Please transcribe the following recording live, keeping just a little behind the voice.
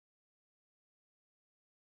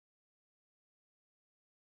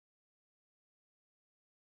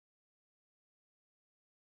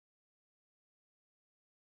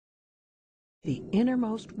the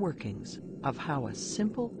innermost workings of how a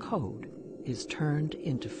simple code is turned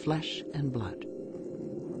into flesh and blood.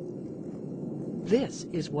 This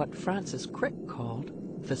is what Francis Crick called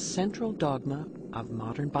the central dogma of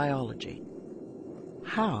modern biology: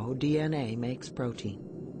 how DNA makes protein.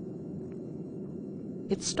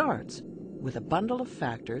 It starts with a bundle of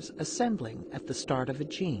factors assembling at the start of a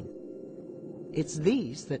gene. It's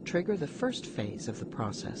these that trigger the first phase of the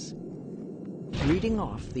process, reading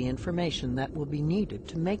off the information that will be needed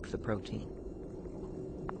to make the protein.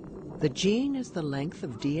 The gene is the length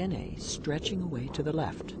of DNA stretching away to the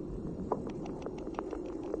left.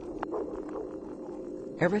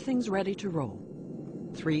 Everything's ready to roll.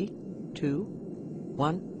 3, 2,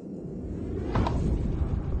 1.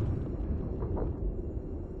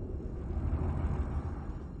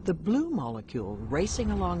 The blue molecule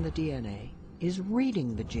racing along the DNA is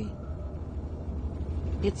reading the gene.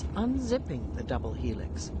 It's unzipping the double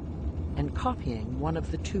helix and copying one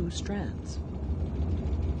of the 2 strands.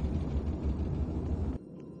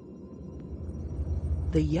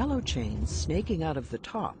 The yellow chain snaking out of the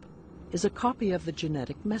top is a copy of the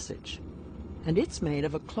genetic message, and it's made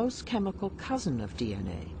of a close chemical cousin of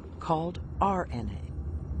DNA called RNA.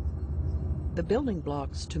 The building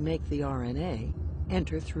blocks to make the RNA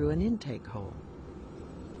enter through an intake hole.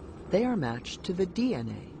 They are matched to the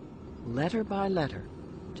DNA, letter by letter,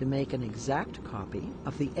 to make an exact copy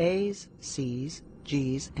of the A's, C's,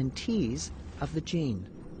 G's, and T's of the gene.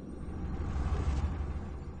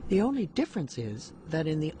 The only difference is that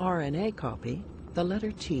in the RNA copy, the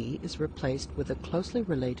letter T is replaced with a closely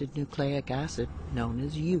related nucleic acid known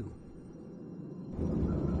as U.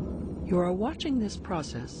 You are watching this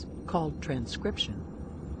process, called transcription,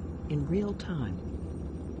 in real time.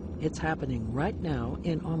 It's happening right now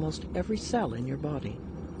in almost every cell in your body.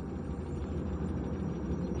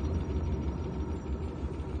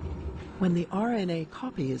 When the RNA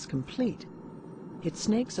copy is complete, it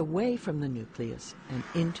snakes away from the nucleus and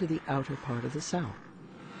into the outer part of the cell.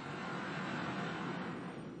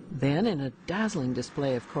 Then, in a dazzling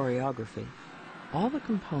display of choreography, all the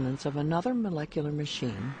components of another molecular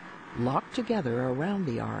machine lock together around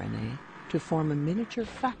the RNA to form a miniature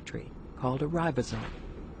factory called a ribosome.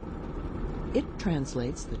 It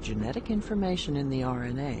translates the genetic information in the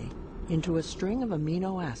RNA into a string of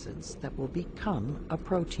amino acids that will become a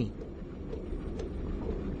protein.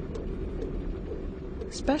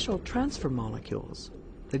 Special transfer molecules,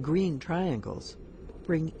 the green triangles,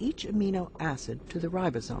 bring each amino acid to the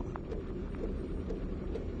ribosome.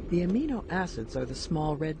 The amino acids are the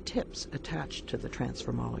small red tips attached to the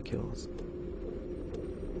transfer molecules.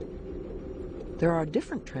 There are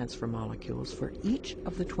different transfer molecules for each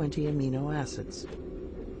of the 20 amino acids.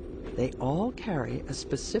 They all carry a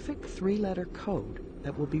specific 3-letter code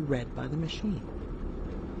that will be read by the machine.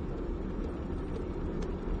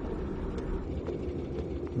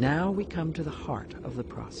 Now we come to the heart of the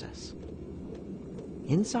process.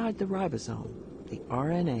 Inside the ribosome, the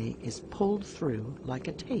RNA is pulled through like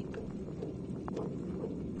a tape.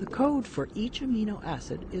 The code for each amino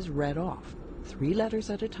acid is read off, 3 letters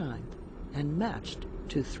at a time, and matched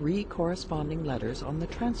to 3 corresponding letters on the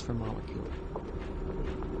transfer molecule.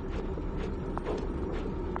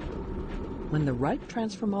 When the right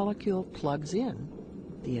transfer molecule plugs in,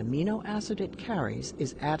 the amino acid it carries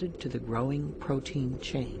is added to the growing protein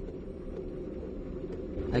chain.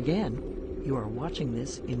 Again, you are watching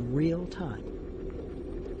this in real time.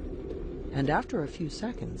 And after a few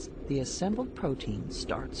seconds, the assembled protein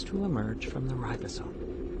starts to emerge from the ribosome.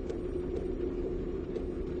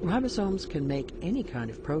 Ribosomes can make any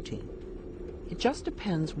kind of protein. It just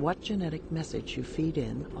depends what genetic message you feed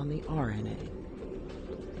in on the RNA.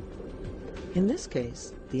 In this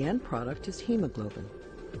case, the end product is hemoglobin.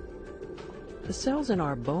 The cells in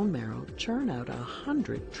our bone marrow churn out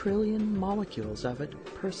 100 trillion molecules of it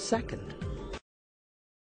per second.